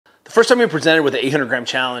The first time you're presented with an 800-gram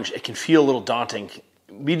challenge, it can feel a little daunting.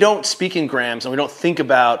 We don't speak in grams, and we don't think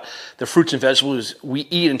about the fruits and vegetables we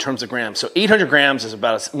eat in terms of grams. So 800 grams is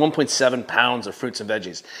about 1.7 pounds of fruits and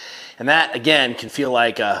veggies. And that, again, can feel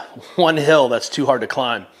like one hill that's too hard to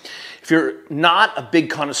climb. If you're not a big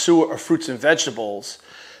connoisseur of fruits and vegetables,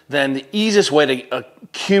 then the easiest way to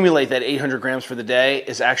accumulate that 800 grams for the day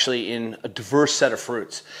is actually in a diverse set of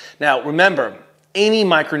fruits. Now, remember, any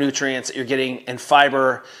micronutrients that you're getting and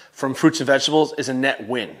fiber from fruits and vegetables is a net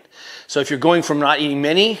win. So if you're going from not eating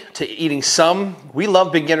many to eating some, we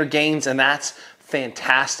love beginner gains, and that's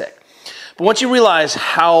fantastic. But once you realize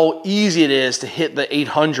how easy it is to hit the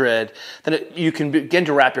 800, then you can begin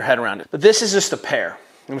to wrap your head around it. But this is just a pear.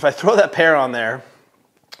 And if I throw that pear on there,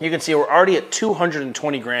 you can see we're already at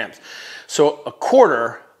 220 grams. So a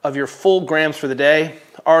quarter of your full grams for the day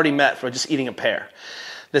already met for just eating a pear.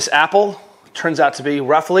 This apple turns out to be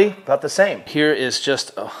roughly about the same. Here is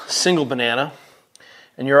just a single banana,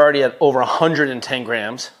 and you're already at over 110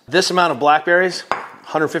 grams. This amount of blackberries,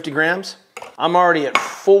 150 grams. I'm already at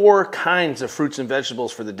 4 kinds of fruits and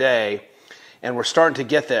vegetables for the day, and we're starting to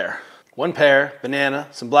get there. One pear, banana,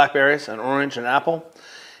 some blackberries, an orange, an apple,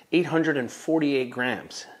 848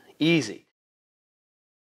 grams. Easy.